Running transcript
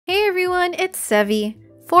everyone, it's Sevi.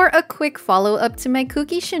 For a quick follow-up to my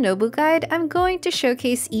Kuki Shinobu guide, I'm going to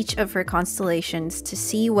showcase each of her constellations to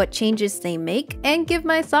see what changes they make and give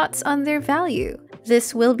my thoughts on their value.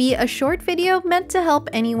 This will be a short video meant to help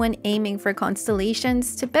anyone aiming for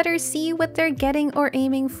constellations to better see what they're getting or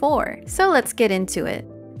aiming for. So let's get into it.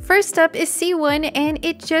 First up is C1, and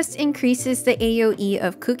it just increases the AoE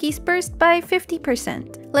of Kuki's burst by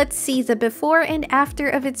 50%. Let's see the before and after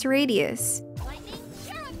of its radius.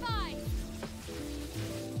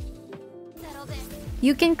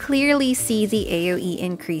 You can clearly see the AoE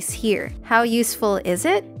increase here. How useful is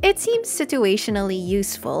it? It seems situationally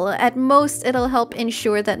useful. At most, it'll help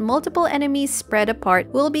ensure that multiple enemies spread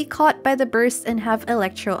apart will be caught by the burst and have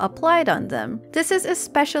Electro applied on them. This is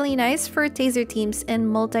especially nice for taser teams in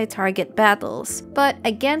multi-target battles, but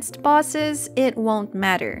against bosses, it won't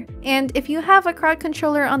matter. And if you have a crowd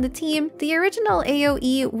controller on the team, the original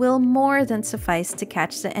AoE will more than suffice to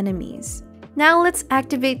catch the enemies. Now let's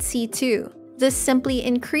activate C2. This simply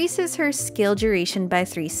increases her skill duration by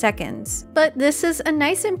 3 seconds. But this is a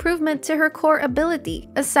nice improvement to her core ability.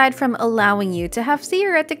 Aside from allowing you to have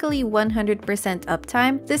theoretically 100%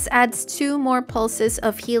 uptime, this adds 2 more pulses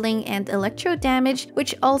of healing and electro damage,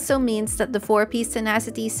 which also means that the 4-piece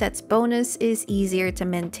tenacity set's bonus is easier to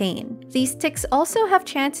maintain. These ticks also have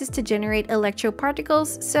chances to generate electro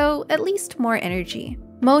particles, so at least more energy.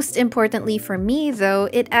 Most importantly for me though,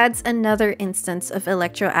 it adds another instance of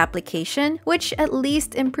electro application, which at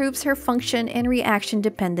least improves her function in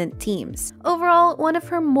reaction-dependent teams. Overall, one of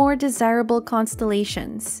her more desirable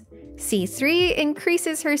constellations. C3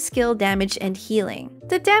 increases her skill damage and healing.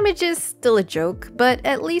 The damage is still a joke, but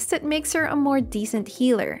at least it makes her a more decent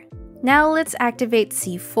healer. Now let's activate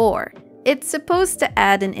C4. It's supposed to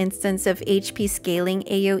add an instance of HP scaling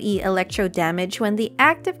AoE electro damage when the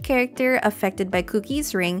active character affected by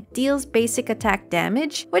Kuki's ring deals basic attack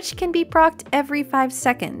damage, which can be procced every 5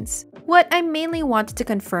 seconds. What I mainly wanted to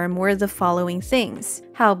confirm were the following things: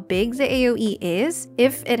 how big the AoE is,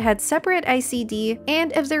 if it had separate ICD,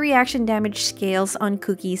 and if the reaction damage scales on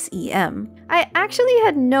Kuki's EM. I actually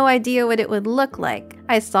had no idea what it would look like.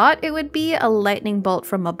 I thought it would be a lightning bolt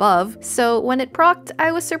from above, so when it procced,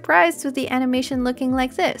 I was surprised with the animation looking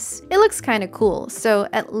like this. It looks kinda cool, so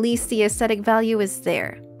at least the aesthetic value is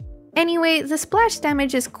there. Anyway, the splash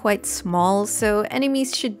damage is quite small, so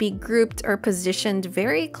enemies should be grouped or positioned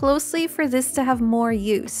very closely for this to have more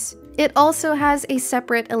use. It also has a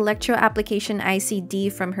separate electro application ICD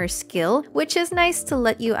from her skill, which is nice to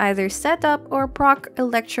let you either set up or proc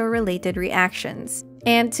electro-related reactions.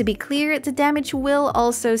 And to be clear, the damage will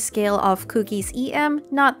also scale off Kuki's EM,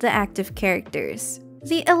 not the active characters.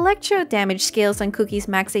 The electro damage scales on Kuki's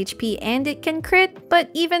max HP and it can crit, but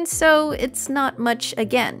even so, it's not much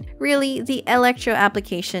again. Really, the electro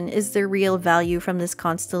application is the real value from this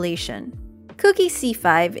constellation. Kuki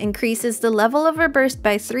C5 increases the level of her burst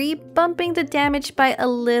by 3, bumping the damage by a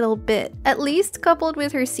little bit. At least coupled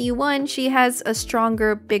with her C1, she has a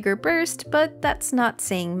stronger, bigger burst, but that's not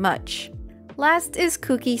saying much. Last is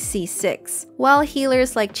Kuki C6. While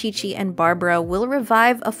healers like Chi-Chi and Barbara will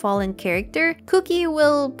revive a fallen character, Kuki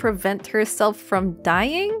will prevent herself from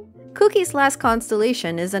dying? Kuki's last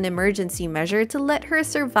constellation is an emergency measure to let her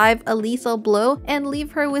survive a lethal blow and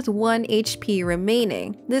leave her with 1 HP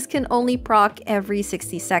remaining. This can only proc every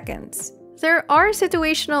 60 seconds. There are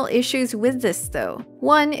situational issues with this though.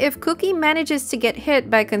 One, if Kuki manages to get hit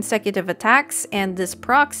by consecutive attacks and this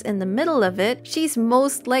procs in the middle of it, she's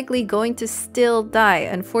most likely going to still die,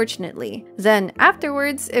 unfortunately. Then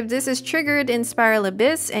afterwards, if this is triggered in Spiral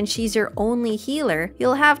Abyss and she's your only healer,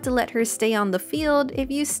 you'll have to let her stay on the field if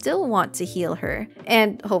you still want to heal her.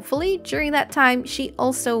 And hopefully, during that time, she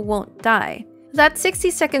also won't die. That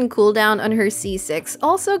 60-second cooldown on her C6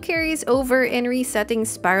 also carries over in resetting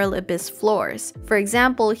Spiral Abyss floors. For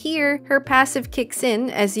example, here, her passive kicks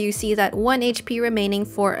in as you see that 1 HP remaining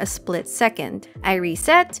for a split second. I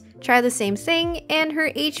reset, try the same thing, and her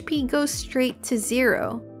HP goes straight to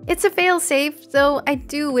 0. It's a failsafe, though I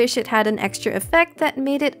do wish it had an extra effect that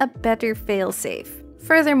made it a better failsafe.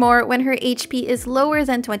 Furthermore, when her HP is lower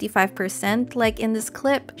than 25%, like in this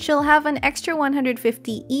clip, she'll have an extra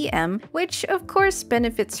 150 EM, which of course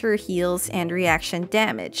benefits her heals and reaction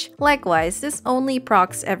damage. Likewise, this only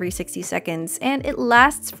procs every 60 seconds, and it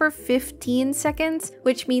lasts for 15 seconds,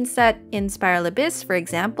 which means that in Spiral Abyss, for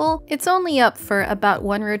example, it's only up for about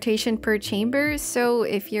 1 rotation per chamber, so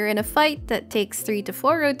if you're in a fight that takes 3 to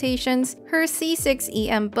 4 rotations, her C6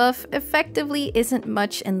 EM buff effectively isn't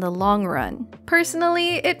much in the long run. Personally,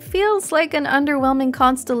 Personally, it feels like an underwhelming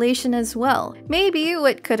constellation as well. Maybe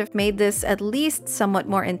what could have made this at least somewhat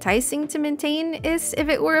more enticing to maintain is if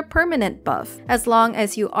it were a permanent buff, as long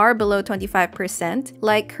as you are below 25%,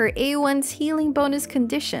 like her A1's healing bonus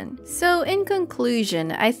condition. So in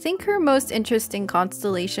conclusion, I think her most interesting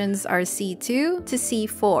constellations are C2 to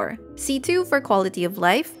C4. C2 for quality of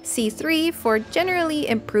life, C3 for generally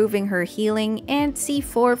improving her healing, and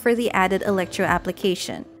C4 for the added electro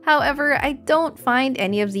application. However, I don't find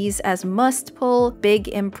any of these as must-pull, big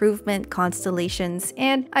improvement constellations,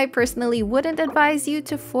 and I personally wouldn't advise you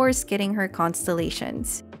to force getting her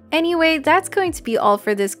constellations. Anyway, that's going to be all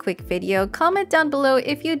for this quick video. Comment down below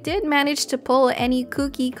if you did manage to pull any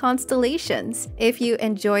Kuki constellations. If you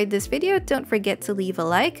enjoyed this video, don't forget to leave a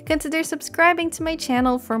like, consider subscribing to my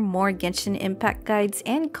channel for more Genshin Impact guides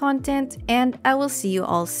and content, and I will see you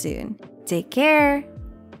all soon. Take care!